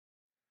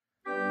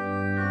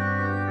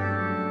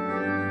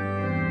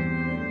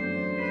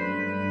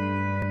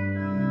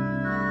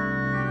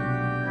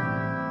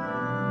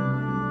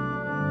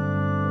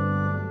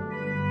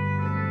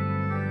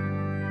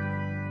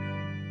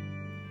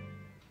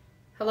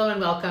Hello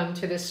and welcome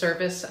to this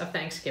service of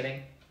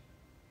Thanksgiving.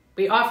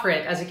 We offer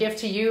it as a gift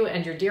to you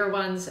and your dear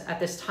ones at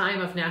this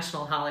time of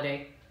national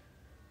holiday,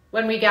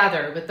 when we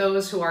gather with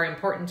those who are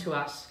important to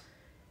us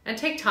and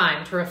take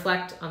time to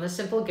reflect on the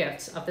simple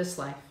gifts of this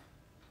life.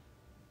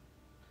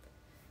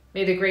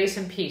 May the grace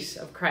and peace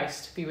of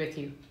Christ be with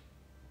you.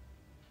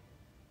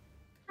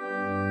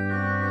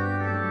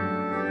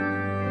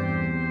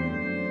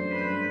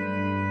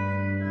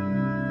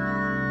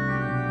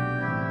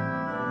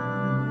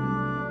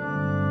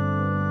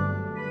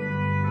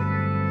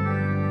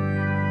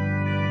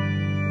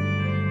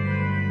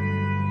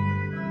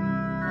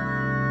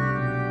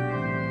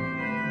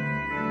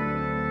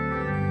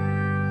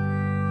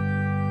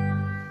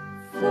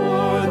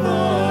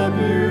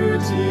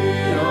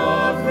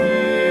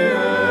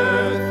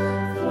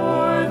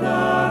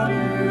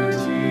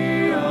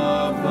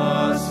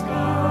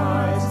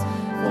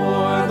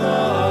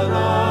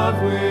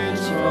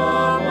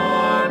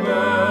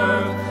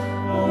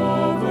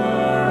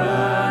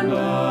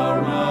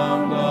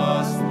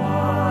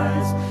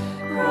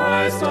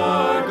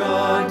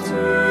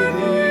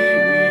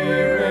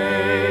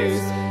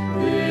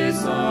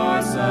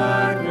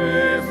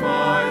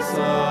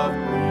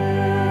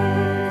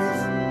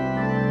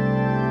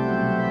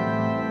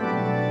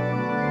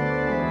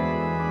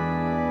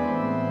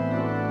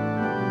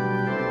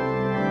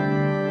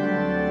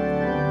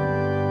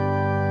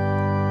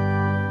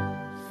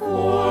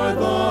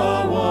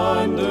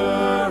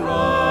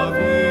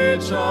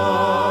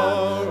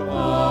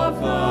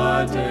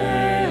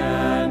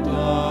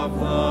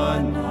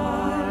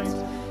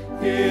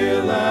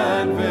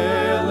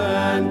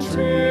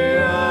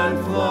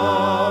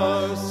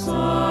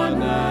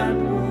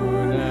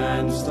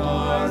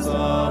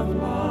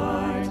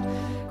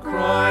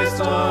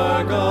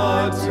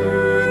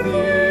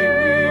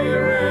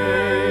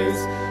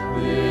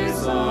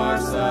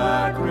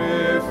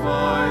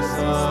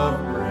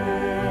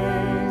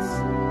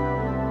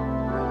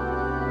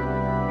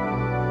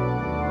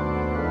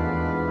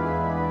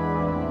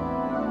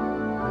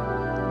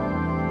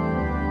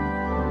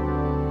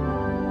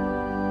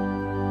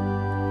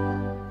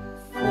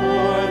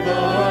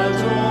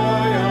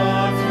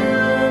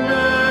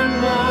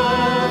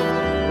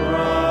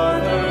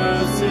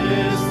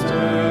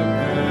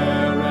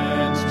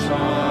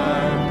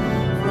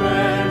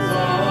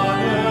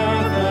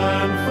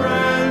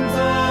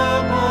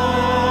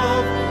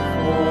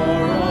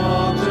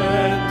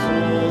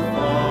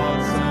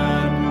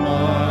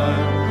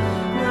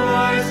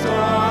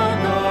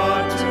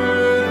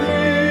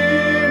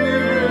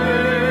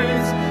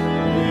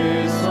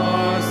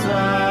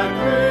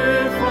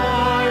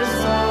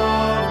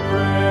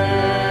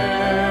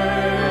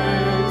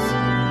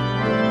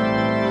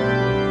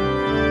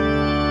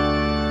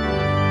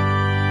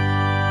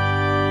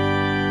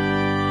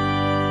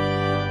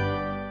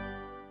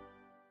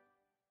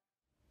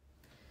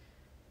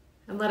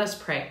 And let us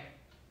pray.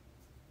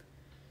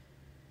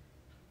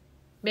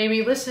 May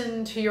we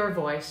listen to your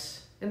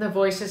voice in the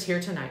voices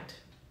here tonight.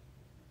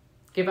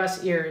 Give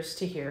us ears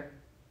to hear.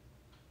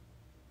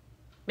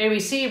 May we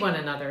see one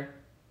another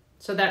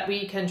so that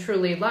we can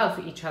truly love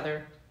each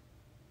other.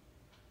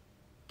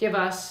 Give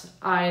us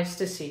eyes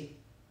to see.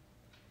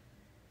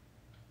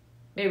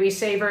 May we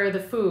savor the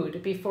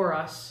food before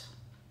us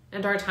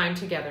and our time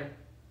together.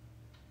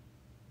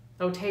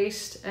 Oh,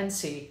 taste and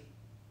see.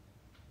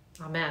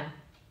 Amen.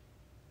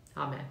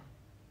 Amen.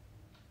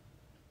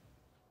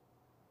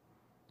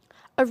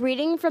 A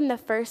reading from the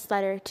first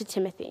letter to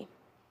Timothy.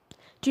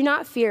 Do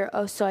not fear,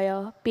 O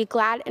soil, be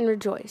glad and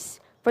rejoice,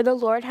 for the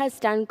Lord has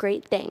done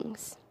great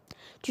things.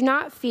 Do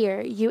not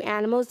fear, you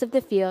animals of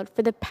the field,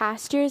 for the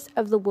pastures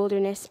of the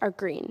wilderness are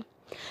green.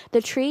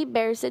 The tree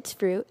bears its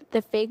fruit,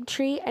 the fig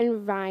tree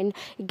and vine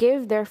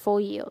give their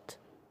full yield.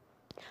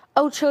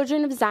 O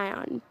children of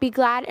Zion, be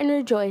glad and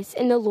rejoice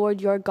in the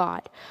Lord your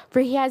God, for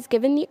he has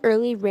given the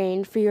early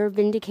rain for your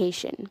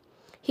vindication.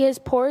 He has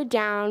poured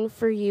down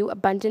for you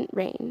abundant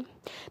rain,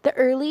 the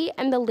early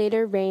and the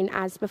later rain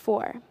as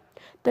before.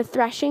 The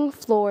threshing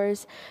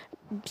floors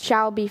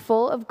shall be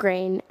full of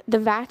grain, the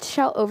vats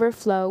shall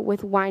overflow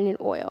with wine and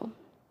oil.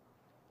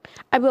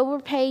 I will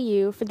repay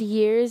you for the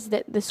years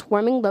that the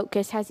swarming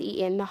locust has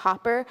eaten, the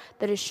hopper,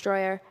 the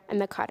destroyer, and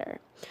the cutter,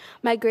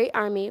 my great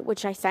army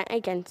which I sent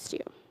against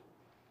you.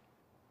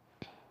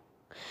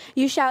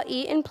 You shall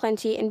eat in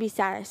plenty and be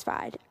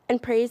satisfied,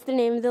 and praise the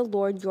name of the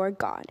Lord your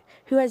God,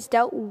 who has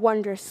dealt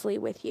wondrously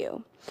with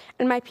you,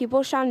 and my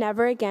people shall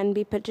never again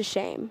be put to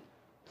shame.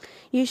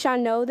 You shall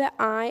know that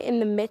I am in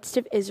the midst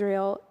of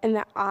Israel, and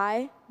that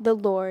I, the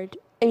Lord,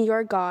 am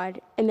your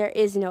God, and there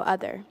is no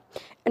other,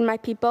 and my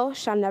people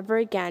shall never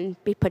again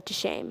be put to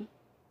shame.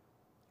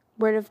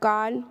 Word of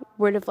God,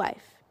 word of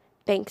life.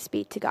 Thanks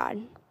be to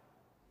God.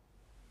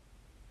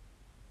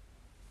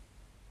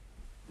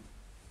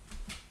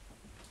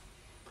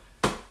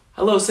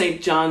 Hello,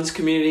 St. John's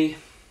community.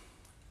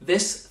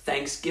 This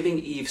Thanksgiving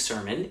Eve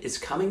sermon is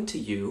coming to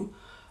you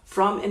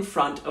from in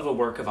front of a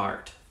work of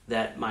art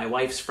that my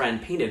wife's friend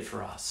painted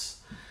for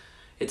us.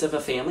 It's of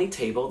a family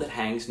table that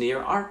hangs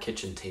near our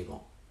kitchen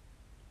table.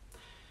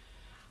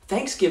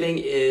 Thanksgiving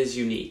is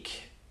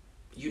unique.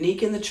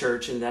 Unique in the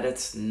church in that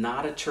it's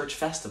not a church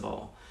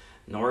festival,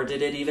 nor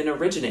did it even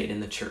originate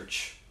in the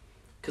church,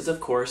 because of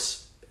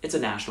course, it's a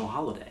national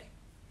holiday.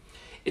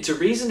 It's a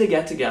reason to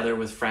get together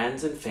with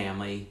friends and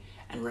family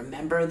and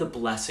remember the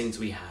blessings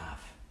we have,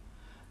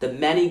 the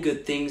many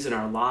good things in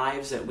our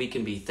lives that we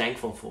can be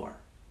thankful for.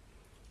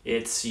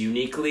 It's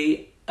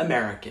uniquely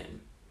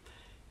American.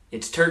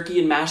 It's turkey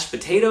and mashed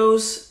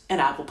potatoes and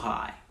apple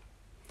pie,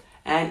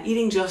 and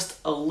eating just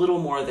a little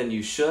more than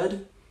you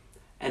should,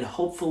 and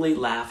hopefully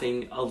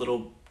laughing a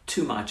little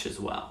too much as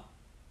well.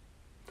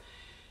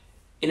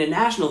 In a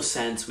national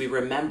sense, we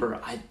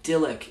remember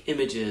idyllic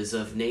images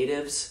of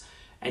natives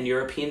and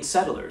European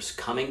settlers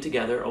coming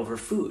together over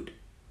food.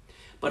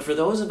 But for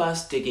those of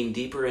us digging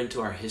deeper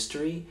into our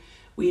history,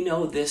 we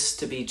know this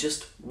to be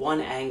just one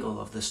angle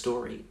of the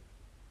story.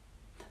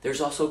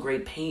 There's also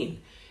great pain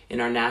in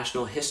our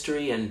national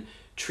history and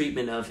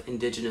treatment of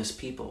indigenous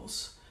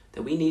peoples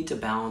that we need to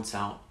balance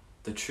out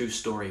the true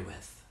story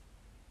with.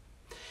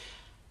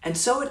 And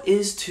so it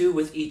is too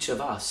with each of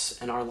us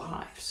and our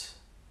lives.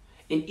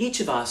 In each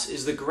of us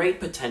is the great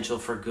potential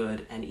for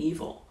good and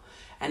evil.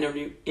 And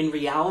in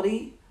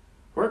reality,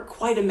 we're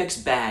quite a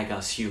mixed bag,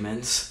 us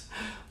humans.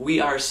 We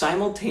are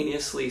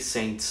simultaneously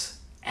saints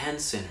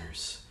and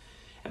sinners.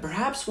 And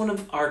perhaps one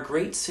of our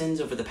great sins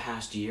over the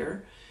past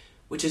year,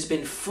 which has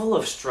been full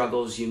of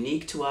struggles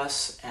unique to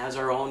us as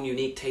our own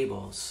unique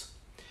tables,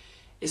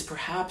 is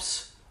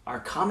perhaps our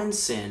common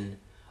sin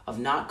of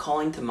not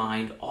calling to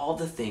mind all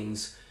the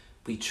things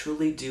we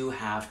truly do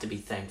have to be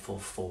thankful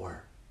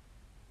for.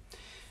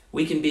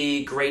 We can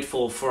be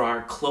grateful for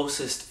our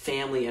closest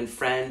family and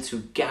friends who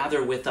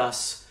gather with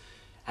us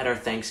at our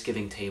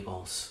Thanksgiving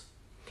tables.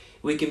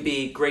 We can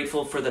be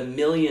grateful for the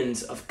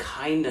millions of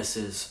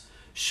kindnesses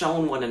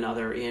shown one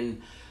another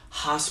in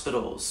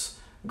hospitals,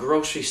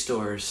 grocery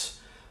stores,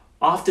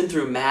 often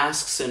through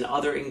masks and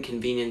other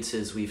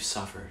inconveniences we've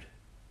suffered.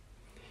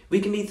 We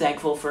can be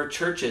thankful for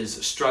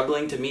churches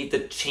struggling to meet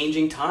the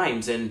changing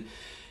times and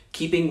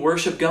keeping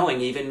worship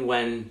going even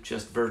when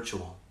just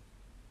virtual.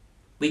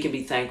 We can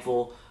be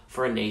thankful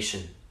for a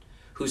nation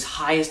whose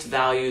highest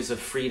values of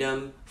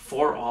freedom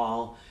for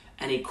all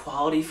and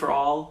equality for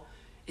all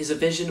is a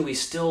vision we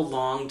still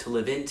long to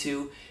live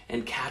into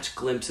and catch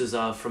glimpses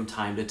of from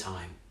time to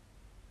time.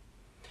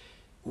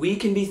 We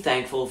can be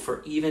thankful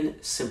for even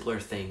simpler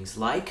things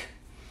like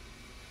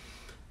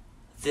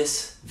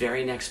this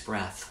very next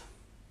breath,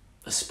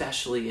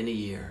 especially in a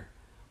year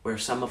where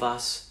some of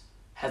us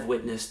have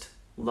witnessed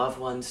loved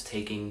ones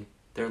taking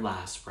their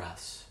last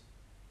breaths.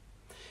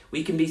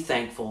 We can be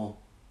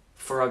thankful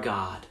for a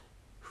God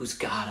who's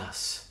got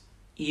us,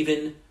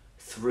 even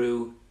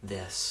through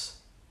this.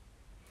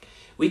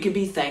 We can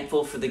be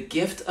thankful for the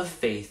gift of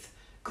faith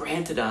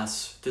granted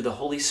us through the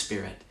Holy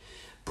Spirit,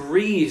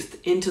 breathed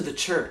into the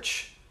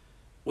church,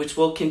 which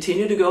will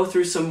continue to go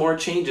through some more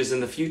changes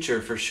in the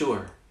future for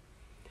sure,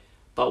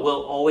 but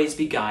will always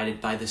be guided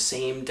by the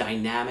same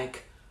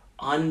dynamic,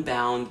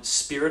 unbound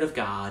Spirit of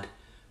God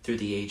through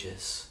the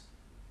ages.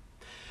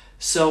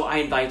 So I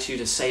invite you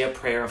to say a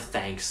prayer of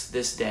thanks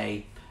this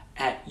day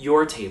at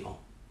your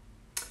table.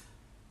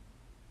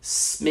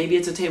 Maybe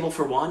it's a table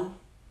for one.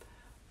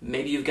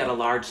 Maybe you've got a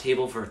large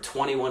table for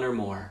 21 or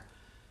more.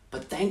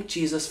 But thank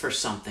Jesus for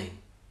something.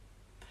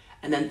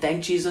 And then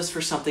thank Jesus for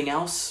something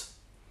else.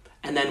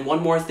 And then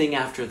one more thing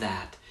after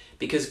that.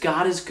 Because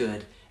God is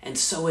good, and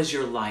so is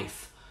your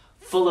life,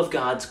 full of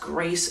God's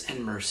grace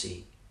and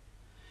mercy.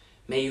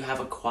 May you have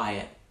a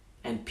quiet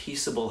and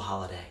peaceable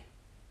holiday.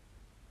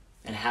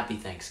 And happy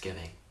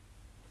Thanksgiving.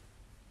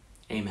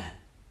 Amen.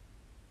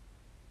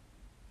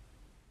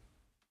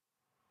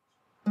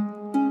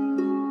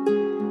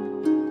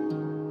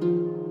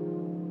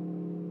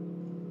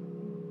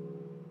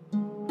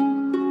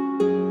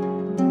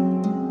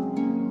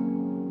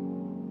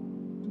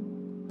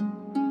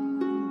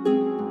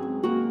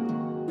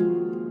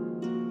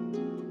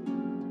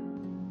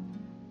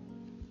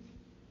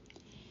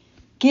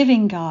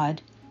 Giving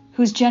God,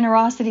 whose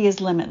generosity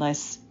is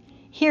limitless,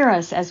 hear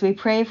us as we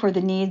pray for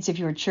the needs of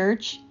your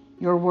church,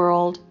 your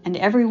world, and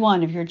every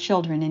one of your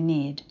children in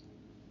need.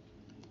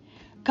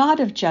 God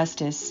of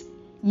justice,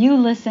 you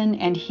listen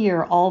and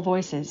hear all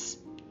voices.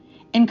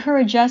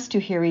 Encourage us to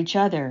hear each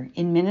other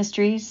in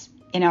ministries,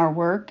 in our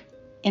work,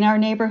 in our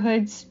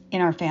neighborhoods,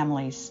 in our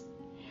families.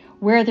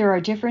 Where there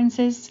are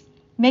differences,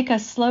 make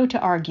us slow to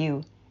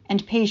argue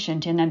and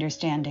patient in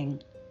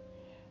understanding.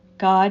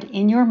 God,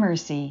 in your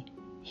mercy,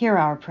 hear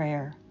our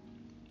prayer.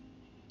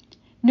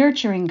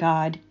 Nurturing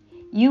God,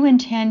 you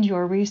intend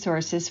your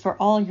resources for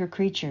all your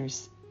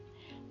creatures.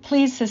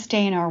 Please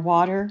sustain our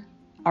water,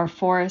 our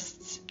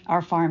forests,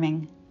 our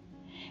farming.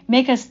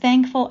 Make us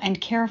thankful and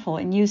careful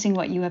in using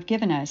what you have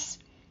given us,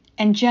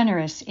 and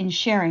generous in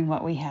sharing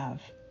what we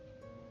have.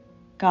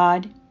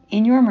 God,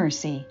 in your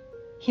mercy,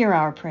 hear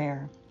our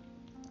prayer.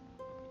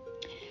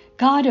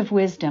 God of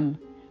wisdom,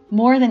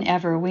 more than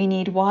ever we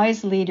need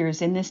wise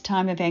leaders in this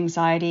time of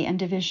anxiety and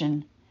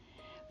division.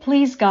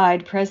 Please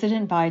guide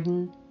President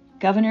Biden,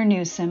 Governor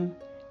Newsom,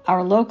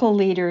 our local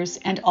leaders,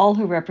 and all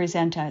who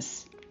represent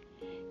us.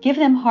 Give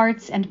them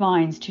hearts and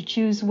minds to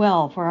choose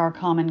well for our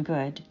common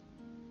good.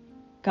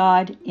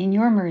 God, in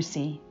your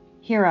mercy,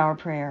 hear our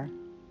prayer.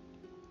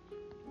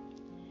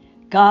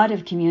 God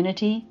of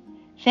community,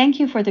 thank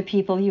you for the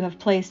people you have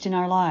placed in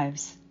our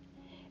lives.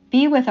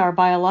 Be with our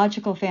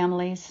biological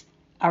families,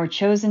 our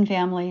chosen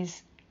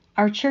families,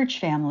 our church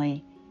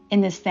family in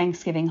this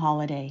Thanksgiving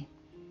holiday.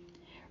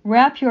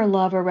 Wrap your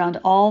love around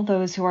all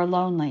those who are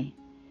lonely,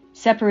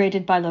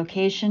 separated by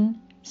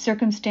location,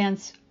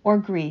 circumstance, or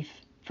grief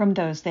from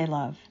those they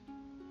love.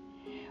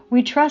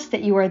 We trust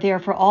that you are there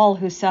for all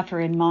who suffer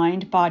in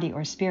mind, body,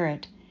 or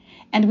spirit,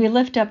 and we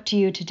lift up to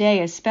you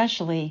today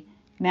especially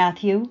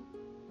Matthew,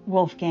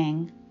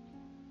 Wolfgang,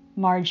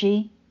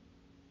 Margie,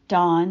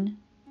 Dawn,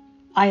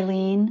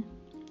 Eileen,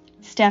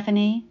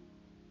 Stephanie,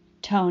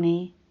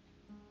 Tony,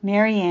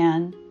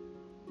 Marianne,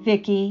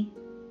 Vicky,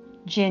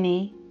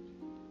 Ginny,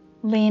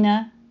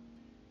 Lena,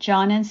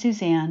 John and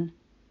Suzanne,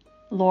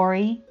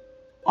 Lori,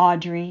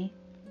 Audrey,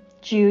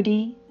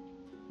 Judy,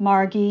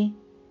 Margie,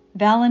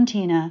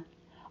 Valentina,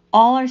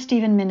 all our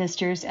Stephen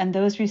ministers and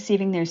those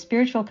receiving their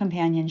spiritual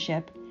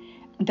companionship,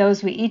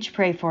 those we each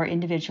pray for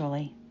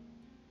individually.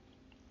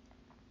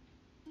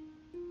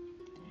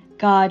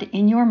 God,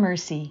 in your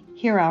mercy,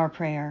 hear our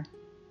prayer.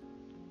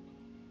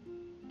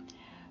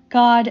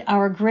 God,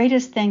 our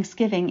greatest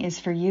thanksgiving is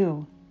for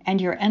you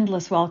and your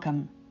endless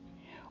welcome.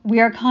 We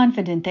are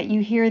confident that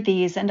you hear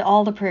these and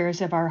all the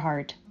prayers of our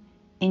heart.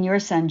 In your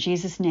Son,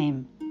 Jesus'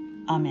 name,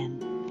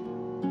 amen.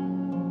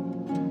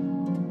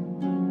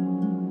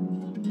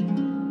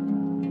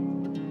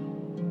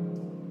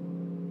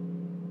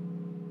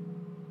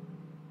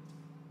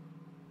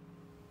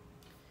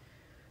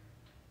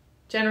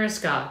 Generous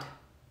God,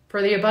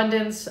 for the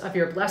abundance of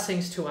your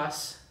blessings to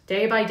us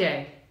day by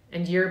day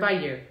and year by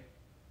year,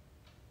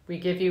 we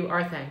give you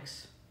our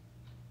thanks.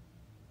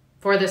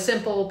 For the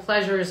simple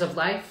pleasures of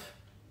life,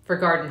 for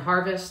garden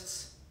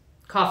harvests,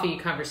 coffee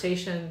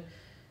conversation,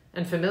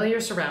 and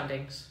familiar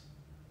surroundings,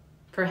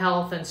 for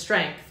health and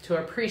strength to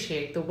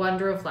appreciate the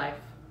wonder of life,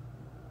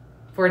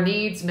 for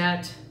needs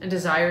met and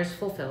desires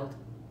fulfilled,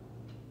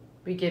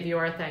 we give you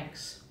our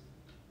thanks.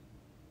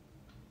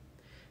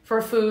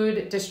 For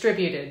food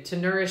distributed to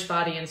nourish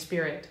body and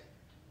spirit,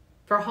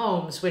 for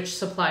homes which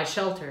supply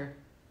shelter,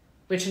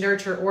 which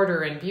nurture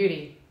order and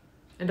beauty,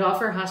 and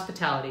offer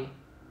hospitality,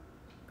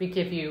 we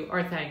give you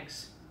our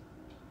thanks.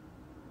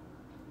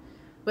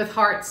 With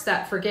hearts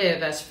that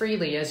forgive as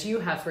freely as you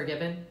have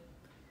forgiven,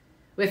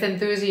 with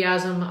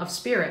enthusiasm of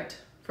spirit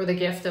for the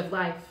gift of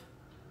life,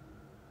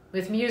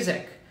 with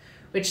music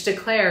which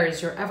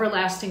declares your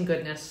everlasting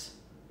goodness,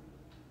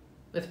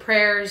 with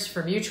prayers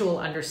for mutual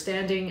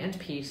understanding and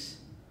peace,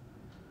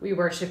 we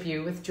worship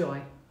you with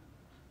joy.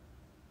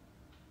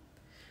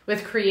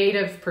 With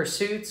creative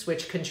pursuits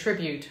which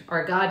contribute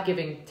our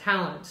God-given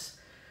talents,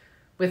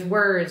 with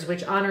words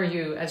which honor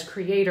you as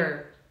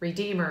Creator,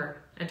 Redeemer,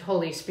 and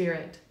Holy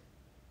Spirit,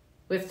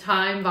 with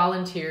time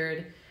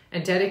volunteered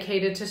and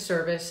dedicated to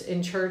service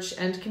in church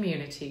and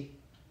community,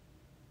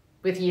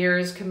 with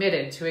years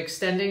committed to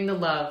extending the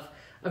love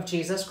of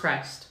Jesus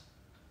Christ,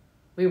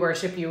 we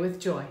worship you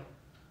with joy.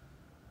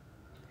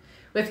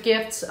 With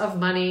gifts of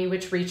money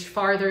which reach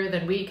farther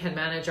than we can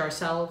manage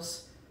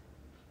ourselves,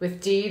 with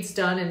deeds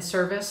done in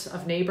service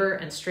of neighbor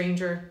and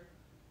stranger,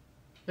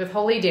 with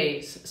holy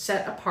days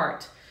set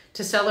apart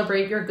to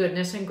celebrate your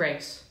goodness and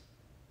grace,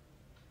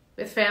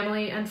 with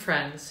family and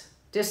friends,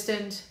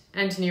 distant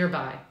and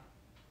nearby,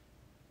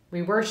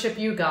 we worship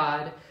you,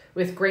 God,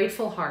 with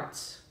grateful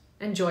hearts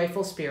and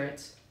joyful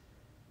spirits.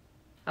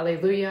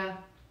 Alleluia.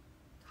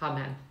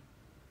 Amen.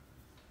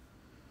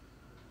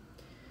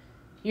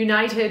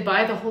 United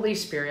by the Holy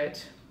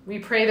Spirit, we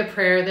pray the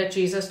prayer that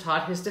Jesus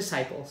taught his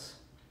disciples.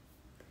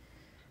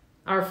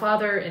 Our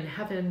Father in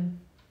heaven,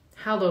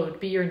 hallowed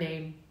be your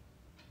name.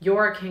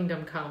 Your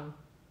kingdom come,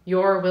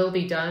 your will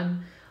be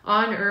done,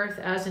 on earth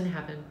as in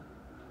heaven.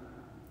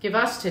 Give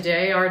us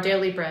today our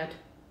daily bread.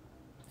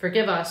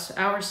 Forgive us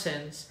our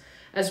sins,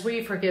 as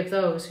we forgive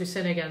those who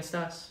sin against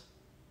us.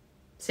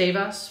 Save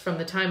us from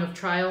the time of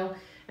trial,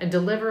 and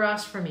deliver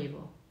us from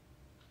evil.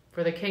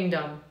 For the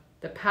kingdom,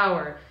 the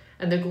power,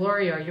 and the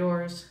glory are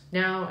yours,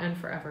 now and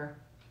forever.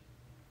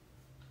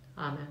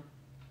 Amen.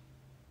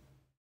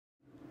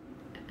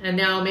 And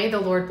now may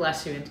the Lord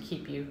bless you and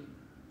keep you.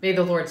 May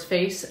the Lord's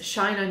face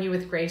shine on you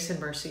with grace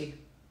and mercy.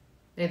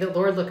 May the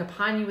Lord look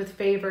upon you with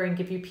favor and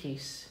give you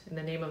peace. In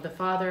the name of the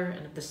Father,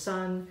 and of the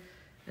Son,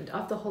 and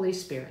of the Holy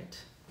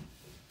Spirit.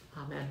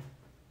 Amen.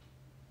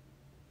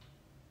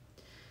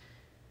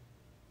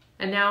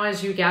 And now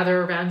as you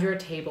gather around your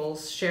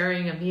tables,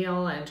 sharing a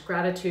meal and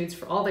gratitudes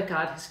for all that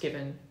God has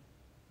given,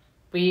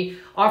 we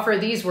offer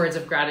these words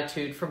of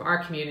gratitude from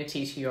our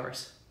community to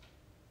yours.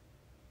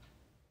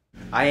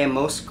 I am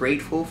most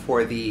grateful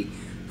for the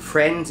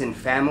friends and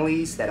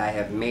families that I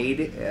have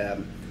made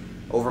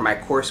over my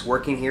course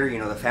working here. You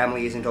know, the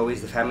family isn't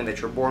always the family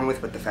that you're born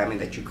with, but the family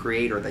that you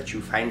create or that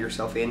you find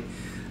yourself in.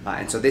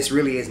 And so this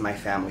really is my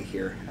family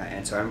here.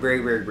 And so I'm very,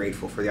 very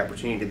grateful for the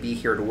opportunity to be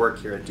here, to work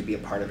here, and to be a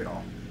part of it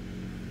all.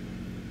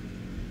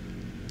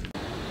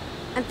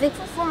 I'm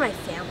thankful for my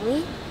family.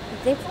 I'm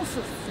thankful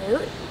for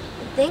food.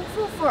 I'm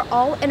thankful for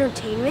all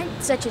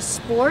entertainment, such as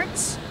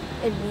sports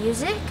and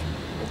music.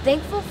 I'm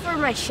thankful for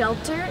my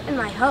shelter and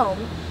my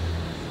home.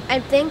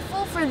 I'm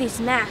thankful for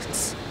these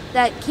masks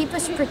that keep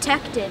us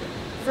protected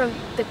from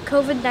the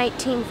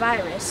COVID-19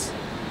 virus.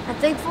 I'm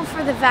thankful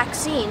for the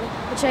vaccine,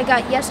 which I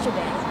got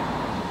yesterday.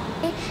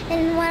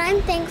 And what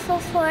I'm thankful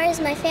for is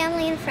my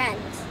family and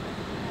friends.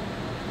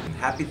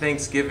 Happy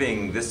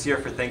Thanksgiving. This year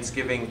for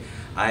Thanksgiving,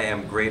 I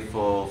am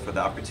grateful for the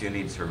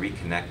opportunity to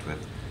reconnect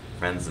with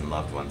friends and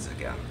loved ones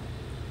again.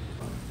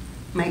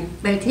 My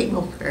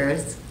table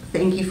prayers.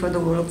 Thank you for the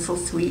world so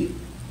sweet.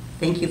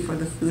 Thank you for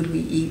the food we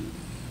eat.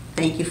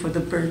 Thank you for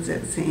the birds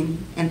that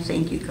sing. And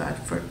thank you, God,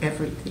 for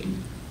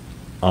everything.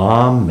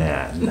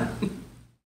 Amen.